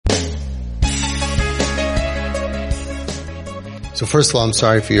So first of all, I'm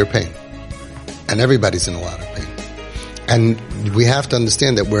sorry for your pain. And everybody's in a lot of pain. And we have to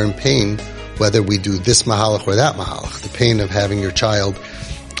understand that we're in pain whether we do this mahalach or that mahalach. The pain of having your child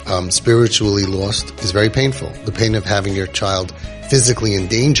spiritually lost is very painful. The pain of having your child physically in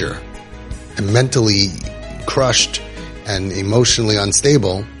danger and mentally crushed and emotionally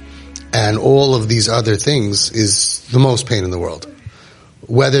unstable and all of these other things is the most pain in the world.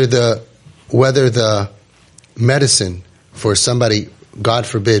 Whether the medicine for somebody, God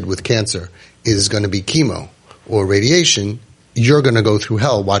forbid, with cancer is going to be chemo or radiation, you're going to go through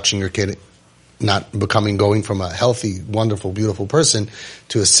hell watching your kid not going from a healthy, wonderful, beautiful person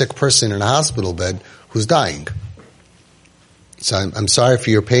to a sick person in a hospital bed who's dying. So I'm sorry for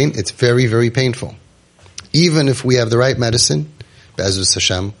your pain. It's very, very painful. Even if we have the right medicine, Be'ezus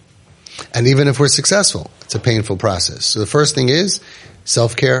Hashem, and even if we're successful, it's a painful process. So the first thing is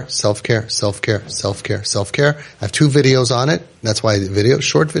self-care, self-care, self-care, self-care, self-care. I have 2 videos on it. That's why the videos,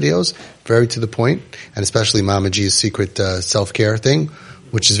 short videos, very to the point, and especially Mama G's secret self-care thing,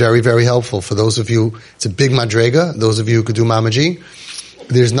 which is very, very helpful for those of you. It's a big madrega. Those of you who could do Mama G,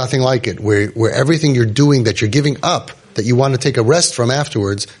 there's nothing like it. Where everything you're doing that you're giving up, that you want to take a rest from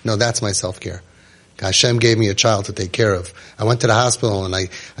afterwards, no, that's my self-care. Hashem gave me a child to take care of. I went to the hospital and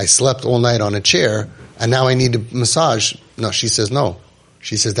I slept all night on a chair, and now I need a massage. No, she says no.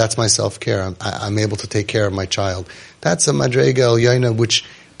 She says, that's my self-care. I'm able to take care of my child. That's a madrega el yaina, which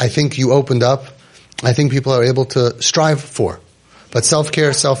I think you opened up. I think people are able to strive for. But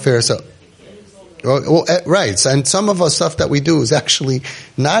self-care, self-care, right. And some of us stuff that we do is actually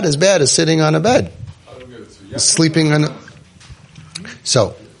not as bad as sitting on a bed. Sleeping on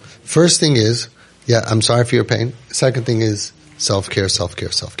So, first thing is, I'm sorry for your pain. Second thing is self-care,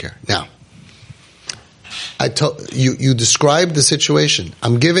 self-care, self-care. Now, you described the situation.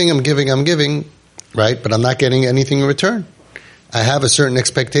 I'm giving, right? But I'm not getting anything in return. I have a certain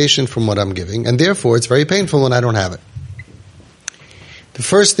expectation from what I'm giving, and therefore it's very painful when I don't have it. The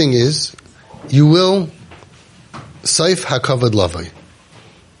first thing is, you will saif hakavod lavai.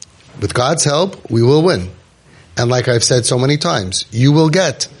 With God's help, we will win. And like I've said so many times, you will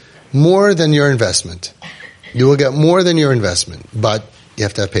get more than your investment. You will get more than your investment, but you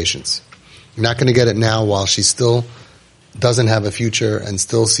have to have patience. You're not going to get it now while she still doesn't have a future and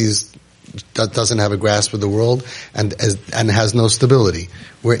still doesn't have a grasp of the world and has no stability.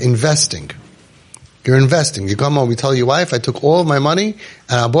 We're investing. You're investing. You come home, you tell your wife, I took all of my money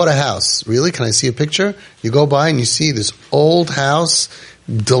and I bought a house. Really? Can I see a picture? You go by and you see this old house,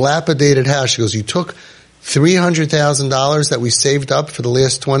 dilapidated house. She goes, you took $300,000 that we saved up for the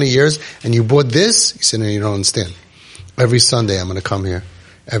last 20 years and you bought this? You said, no, you don't understand. Every Sunday I'm going to come here.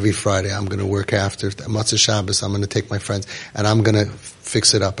 Every Friday I'm going to work after Matzah Shabbos. I'm going to take my friends and I'm going to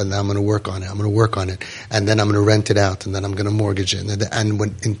fix it up and then I'm going to work on it. I'm going to work on it and then I'm going to rent it out and then I'm going to mortgage it. And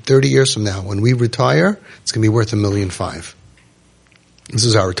when in 30 years from now, when we retire, it's going to be worth $1.5 million. This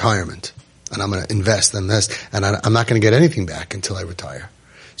is our retirement, and I'm going to invest in this, and I'm not going to get anything back until I retire.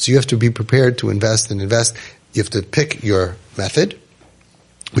 So you have to be prepared to invest and invest. You have to pick your method,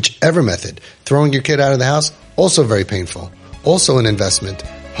 whichever method. Throwing your kid out of the house, also very painful. Also an investment,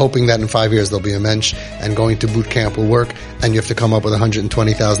 hoping that in 5 years there'll be a mensch and going to boot camp will work, and you have to come up with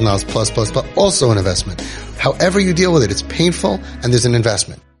 $120,000 plus, also an investment. However you deal with it, it's painful and there's an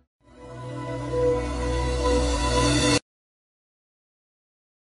investment.